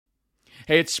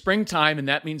Hey, it's springtime, and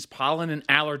that means pollen and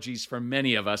allergies for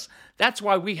many of us. That's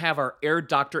why we have our Air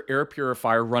Doctor air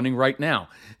purifier running right now.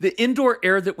 The indoor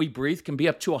air that we breathe can be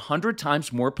up to 100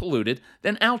 times more polluted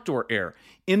than outdoor air.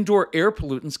 Indoor air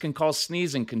pollutants can cause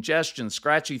sneezing, congestion,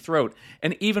 scratchy throat,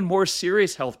 and even more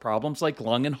serious health problems like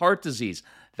lung and heart disease.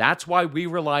 That's why we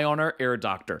rely on our Air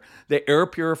Doctor, the air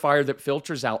purifier that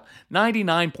filters out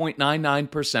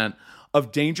 99.99%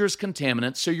 of dangerous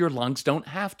contaminants so your lungs don't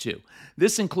have to.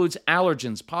 This includes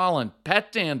allergens, pollen,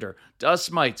 pet dander,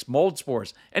 dust mites, mold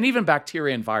spores, and even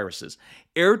bacteria and viruses.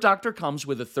 Air Doctor comes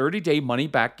with a 30-day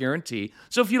money-back guarantee,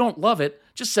 so if you don't love it,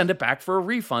 just send it back for a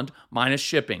refund minus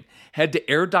shipping. Head to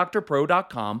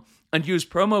airdoctorpro.com and use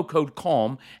promo code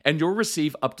CALM, and you'll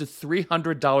receive up to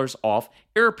 $300 off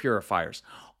air purifiers.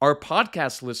 Our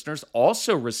podcast listeners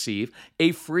also receive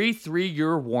a free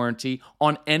 3-year warranty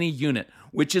on any unit,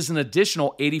 which is an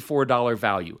additional $84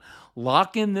 value.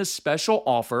 Lock in this special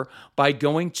offer by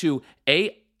going to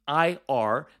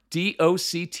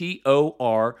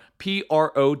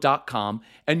airdoctorpro.com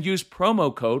and use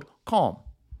promo code CALM.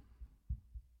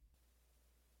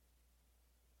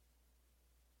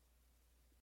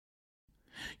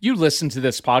 You listen to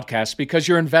this podcast because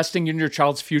you're investing in your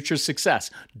child's future success.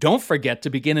 Don't forget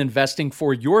to begin investing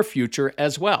for your future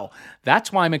as well.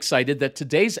 That's why I'm excited that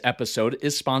today's episode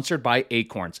is sponsored by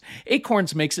Acorns.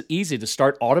 Acorns makes it easy to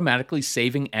start automatically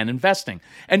saving and investing.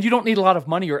 And you don't need a lot of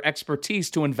money or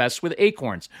expertise to invest with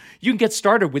Acorns. You can get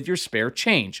started with your spare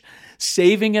change.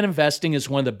 Saving and investing is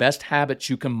one of the best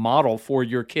habits you can model for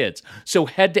your kids. So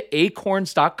head to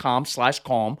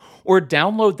acorns.com/calm or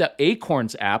download the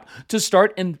Acorns app to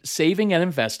start saving and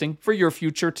investing for your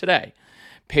future today.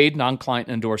 Paid non-client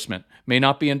endorsement may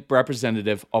not be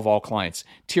representative of all clients.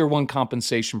 Tier 1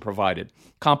 compensation provided.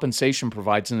 Compensation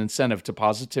provides an incentive to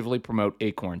positively promote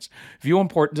Acorns. View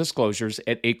important disclosures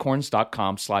at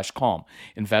acorns.com/calm.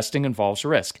 Investing involves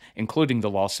risk, including the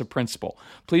loss of principal.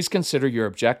 Please consider your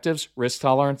objectives, risk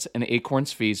tolerance, and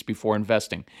Acorns fees before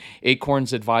investing.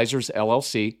 Acorns Advisors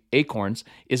LLC, Acorns,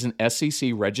 is an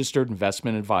SEC-registered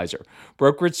investment advisor.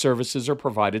 Brokerage services are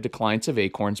provided to clients of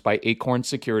Acorns by Acorns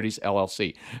Securities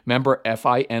LLC. Member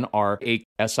FINRA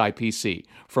SIPC.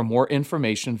 For more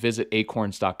information, visit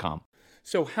acorns.com.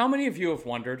 So how many of you have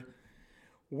wondered,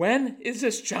 when is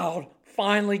this child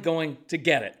finally going to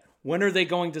get it? When are they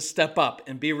going to step up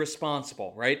and be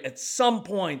responsible, right? At some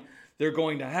point, they're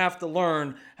going to have to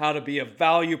learn how to be a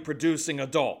value-producing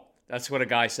adult. That's what a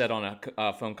guy said on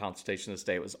a phone consultation this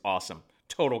day. It was awesome.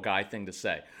 Total guy thing to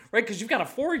say, right? Because you've got a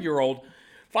 4-year-old,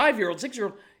 5-year-old,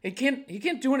 6-year-old. He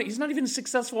can't do it. He's not even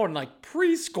successful in like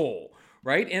preschool,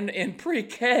 right? In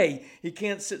pre-K, he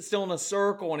can't sit still in a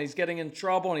circle and he's getting in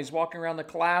trouble and he's walking around the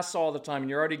class all the time and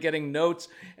you're already getting notes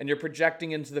and you're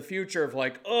projecting into the future of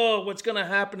like, oh, what's going to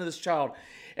happen to this child?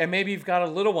 And maybe you've got a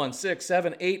little one, 6,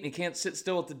 7, 8, and he can't sit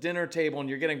still at the dinner table and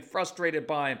you're getting frustrated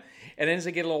by him. And then as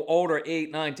they get a little older, 8,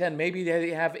 9, 10, maybe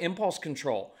they have impulse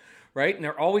control, right? And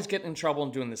they're always getting in trouble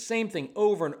and doing the same thing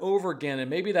over and over again. And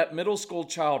maybe that middle school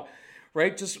child,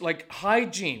 right? Just like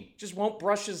hygiene, just won't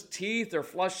brush his teeth or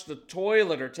flush the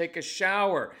toilet or take a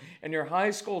shower. And your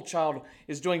high school child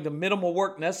is doing the minimal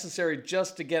work necessary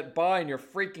just to get by and you're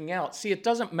freaking out. See, it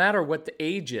doesn't matter what the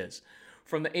age is.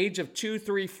 From the age of 2,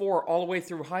 3, 4, all the way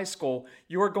through high school,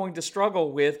 you are going to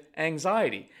struggle with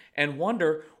anxiety and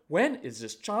wonder, when is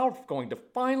this child going to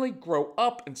finally grow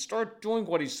up and start doing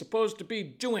what he's supposed to be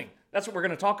doing? That's what we're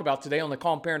going to talk about today on the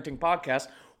Calm Parenting Podcast.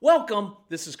 Welcome.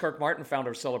 This is Kirk Martin, founder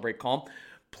of Celebrate Calm.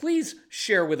 Please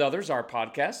share with others our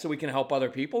podcast so we can help other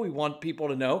people. We want people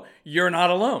to know you're not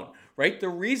alone, right? The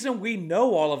reason we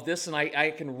know all of this, and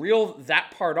I can reel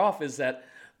that part off, is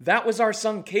that was our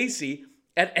son Casey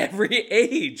at every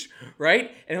age,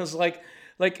 right? And it was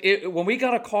when we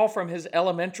got a call from his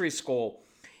elementary school,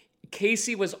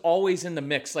 Casey was always in the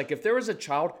mix. Like if there was a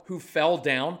child who fell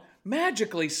down,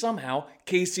 magically somehow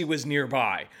Casey was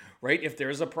nearby, right? If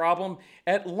there's a problem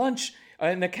at lunch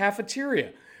in the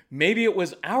cafeteria, maybe it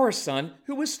was our son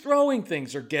who was throwing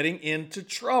things or getting into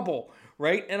trouble,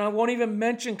 right? And I won't even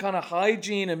mention kind of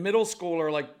hygiene in middle school or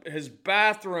like his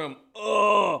bathroom.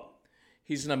 Oh,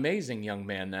 he's an amazing young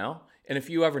man now. And if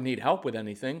you ever need help with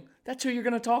anything, that's who you're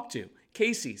going to talk to.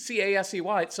 Casey, Casey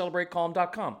at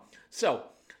celebratecalm.com. So,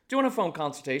 doing a phone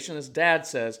consultation, his dad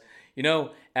says,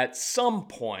 at some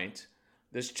point,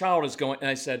 this child is going, and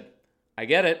I said, I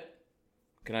get it.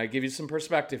 Can I give you some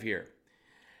perspective here?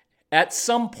 At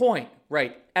some point,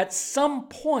 right, at some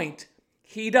point,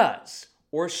 he does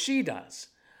or she does,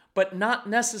 but not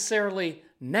necessarily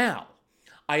now.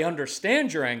 I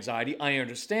understand your anxiety. I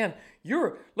understand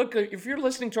if you're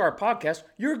listening to our podcast,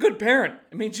 you're a good parent.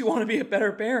 It means you want to be a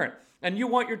better parent, And you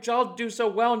want your child to do so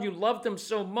well, and you love them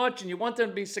so much, and you want them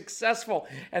to be successful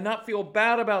and not feel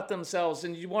bad about themselves,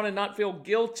 and you want to not feel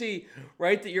guilty,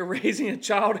 right, that you're raising a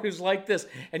child who's like this,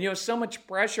 and you have so much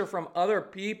pressure from other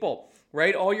people,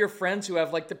 right? All your friends who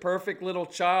have like the perfect little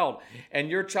child,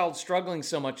 and your child's struggling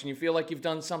so much, and you feel like you've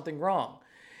done something wrong.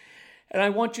 And I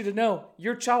want you to know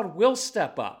your child will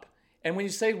step up. And when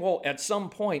you say, well, at some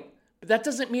point, but that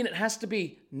doesn't mean it has to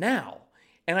be now.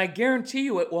 And I guarantee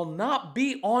you it will not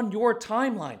be on your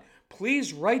timeline.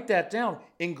 Please write that down.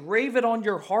 Engrave it on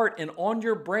your heart and on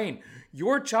your brain.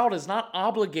 Your child is not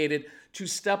obligated to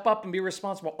step up and be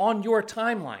responsible on your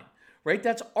timeline, right?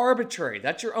 That's arbitrary.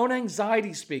 That's your own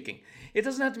anxiety speaking. It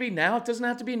doesn't have to be now. It doesn't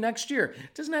have to be next year.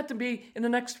 It doesn't have to be in the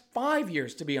next 5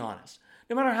 years, to be honest,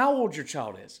 no matter how old your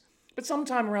child is. But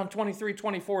sometime around 23,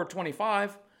 24,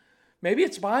 25, maybe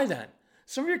it's by then.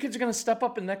 Some of your kids are going to step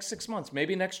up in the next 6 months,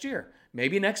 maybe next year,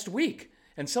 maybe next week,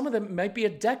 and some of them might be a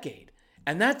decade.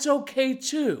 And that's okay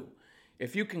too,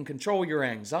 if you can control your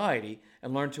anxiety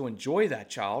and learn to enjoy that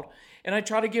child. And I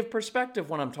try to give perspective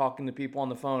when I'm talking to people on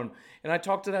the phone. And I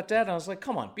talked to that dad, and I was like,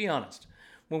 come on, be honest.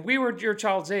 When we were your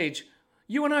child's age,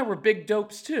 you and I were big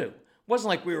dopes too. It wasn't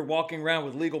like we were walking around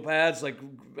with legal pads, like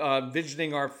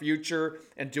envisioning our future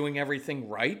and doing everything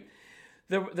right.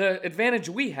 The advantage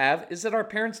we have is that our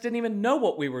parents didn't even know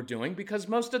what we were doing, because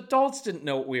most adults didn't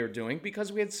know what we were doing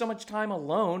because we had so much time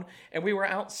alone and we were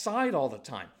outside all the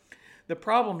time. The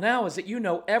problem now is that you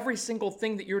know every single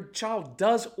thing that your child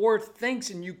does or thinks,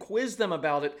 and you quiz them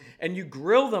about it and you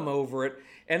grill them over it,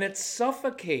 and it's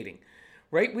suffocating,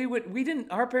 right?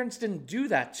 Our parents didn't do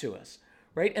that to us,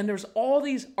 right? And there's all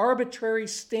these arbitrary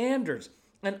standards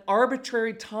and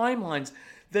arbitrary timelines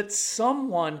that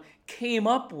someone came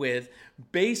up with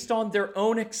based on their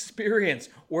own experience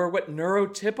or what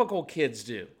neurotypical kids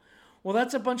do. Well,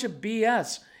 that's a bunch of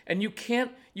BS. And you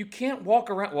can't walk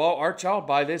around, well, our child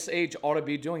by this age ought to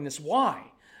be doing this.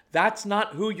 Why? That's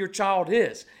not who your child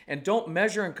is. And don't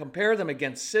measure and compare them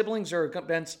against siblings or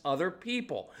against other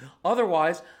people.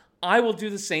 Otherwise, I will do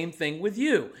the same thing with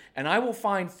you. And I will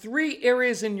find 3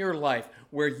 areas in your life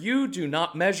where you do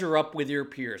not measure up with your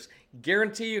peers.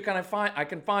 Guarantee I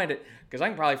can find it, because I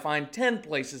can probably find 10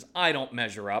 places I don't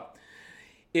measure up.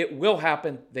 It will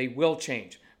happen. They will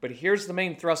change. But here's the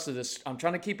main thrust of this. I'm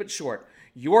trying to keep it short.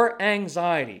 Your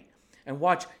anxiety. And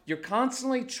watch, you're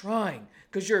constantly trying,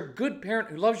 because you're a good parent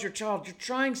who loves your child. You're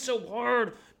trying so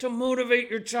hard to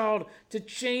motivate your child, to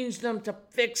change them, to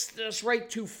fix this, right?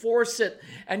 To force it.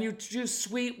 And you do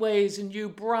sweet ways, and you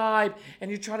bribe, and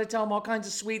you try to tell them all kinds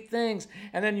of sweet things.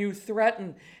 And then you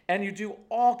threaten, and you do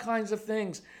all kinds of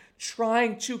things,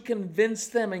 trying to convince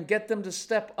them and get them to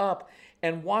step up.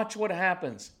 And watch what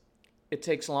happens. It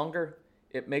takes longer.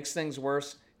 It makes things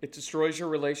worse. It destroys your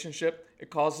relationship. It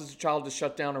causes a child to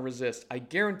shut down and resist. I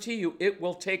guarantee you it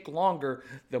will take longer.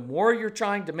 The more you're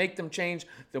trying to make them change,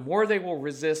 the more they will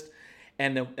resist,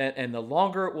 and the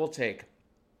longer it will take.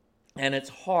 And it's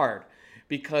hard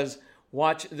because,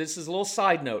 watch, this is a little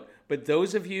side note, but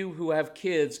those of you who have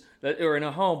kids that are in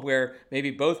a home where maybe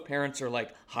both parents are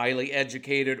like highly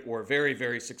educated or very,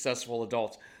 very successful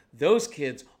adults, those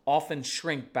kids often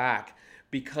shrink back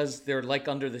because they're like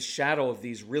under the shadow of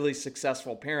these really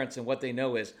successful parents, and what they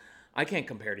know is, I can't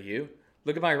compare to you.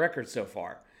 Look at my record so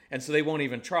far. And so they won't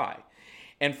even try.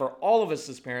 And for all of us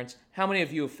as parents, how many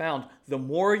of you have found the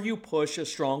more you push a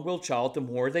strong-willed child, the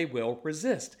more they will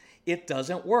resist? It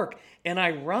doesn't work. And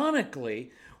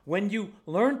ironically, when you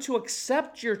learn to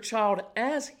accept your child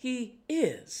as he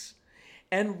is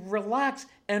and relax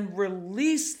and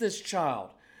release this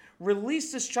child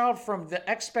from the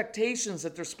expectations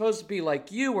that they're supposed to be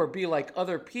like you or be like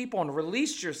other people, and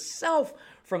release yourself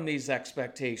from these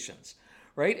expectations,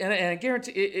 right? And I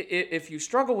guarantee if you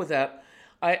struggle with that,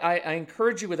 I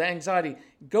encourage you with anxiety,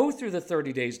 go through the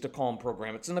 30 Days to Calm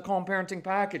program. It's in the Calm Parenting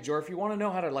package. Or if you want to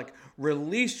know how to like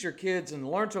release your kids and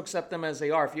learn to accept them as they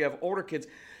are, if you have older kids,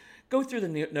 go through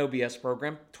the No BS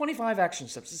program. 25 action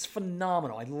steps. It's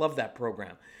phenomenal. I love that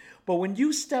program. But when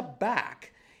you step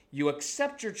back, you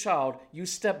accept your child, you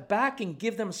step back and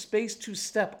give them space to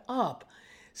step up.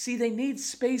 See, they need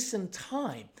space and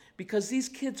time because these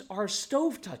kids are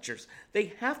stove touchers.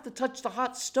 They have to touch the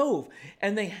hot stove,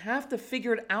 and they have to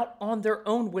figure it out on their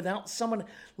own without someone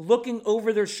looking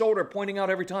over their shoulder, pointing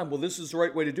out every time, well, this is the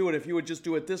right way to do it if you would just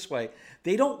do it this way.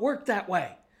 They don't work that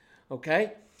way,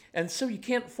 okay? And so you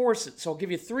can't force it. So I'll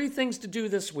give you 3 things to do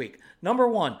this week. Number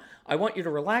 1, I want you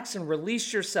to relax and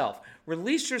release yourself.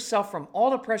 Release yourself from all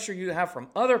the pressure you have from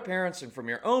other parents and from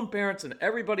your own parents and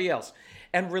everybody else.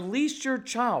 And release your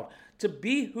child to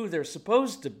be who they're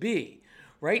supposed to be,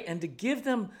 right? And to give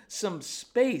them some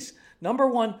space Number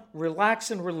one, relax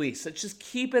and release. Let's just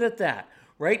keep it at that,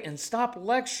 right? And stop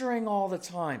lecturing all the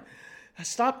time.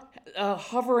 Stop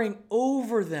hovering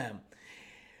over them.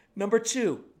 Number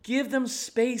two, give them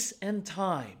space and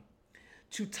time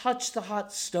to touch the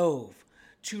hot stove,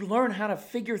 to learn how to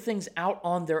figure things out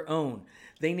on their own.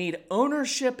 They need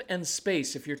ownership and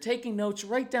space. If you're taking notes,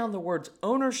 write down the words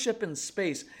ownership and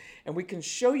space. And we can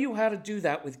show you how to do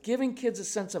that with giving kids a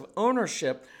sense of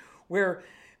ownership where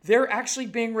they're actually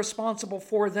being responsible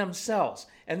for themselves.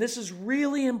 And this is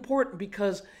really important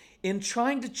because in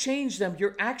trying to change them,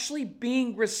 you're actually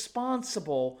being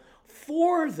responsible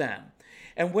for them.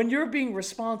 And when you're being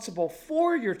responsible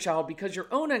for your child because your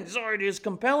own anxiety is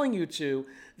compelling you to,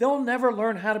 they'll never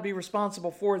learn how to be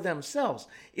responsible for themselves.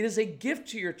 It is a gift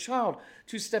to your child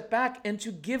to step back and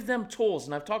to give them tools.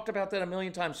 And I've talked about that a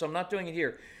million times, so I'm not doing it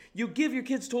here. You give your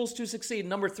kids tools to succeed.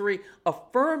 Number three,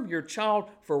 affirm your child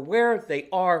for where they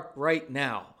are right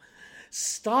now.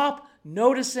 Stop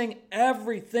noticing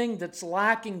everything that's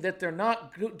lacking, that they're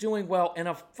not doing well, and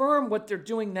affirm what they're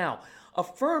doing now.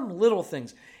 Affirm little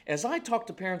things. As I talk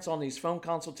to parents on these phone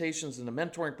consultations in the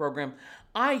mentoring program,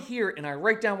 I hear and I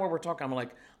write down where we're talking. I'm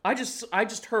like, I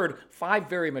just heard 5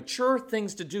 very mature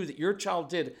things to do that your child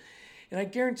did. And I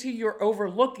guarantee you're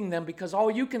overlooking them because all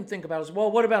you can think about is,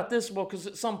 well, what about this? Well, because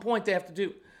at some point they have to do.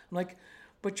 I'm like,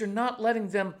 but you're not letting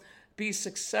them be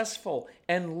successful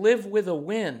and live with a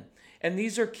win. And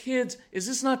these are kids, is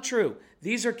this not true?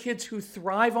 These are kids who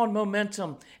thrive on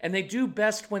momentum and they do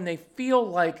best when they feel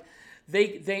like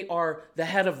they are the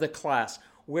head of the class,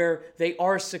 where they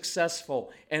are successful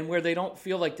and where they don't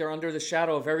feel like they're under the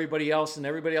shadow of everybody else and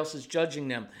everybody else is judging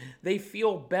them. They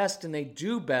feel best and they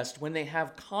do best when they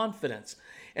have confidence.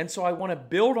 And so I want to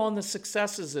build on the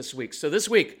successes this week. So this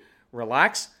week,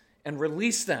 relax and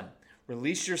release them.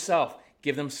 Release yourself.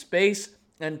 Give them space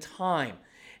and time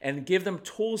and give them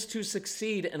tools to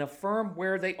succeed and affirm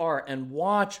where they are and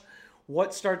watch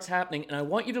what starts happening. And I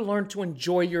want you to learn to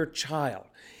enjoy your child.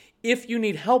 If you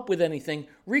need help with anything,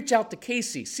 reach out to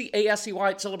Casey, Casey at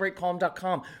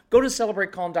CelebrateCalm.com. Go to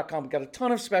CelebrateCalm.com. We've got a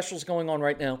ton of specials going on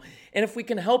right now. And if we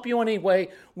can help you in any way,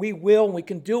 we will. We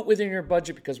can do it within your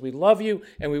budget because we love you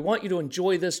and we want you to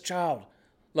enjoy this child.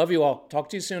 Love you all. Talk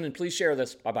to you soon and please share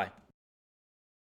this. Bye-bye.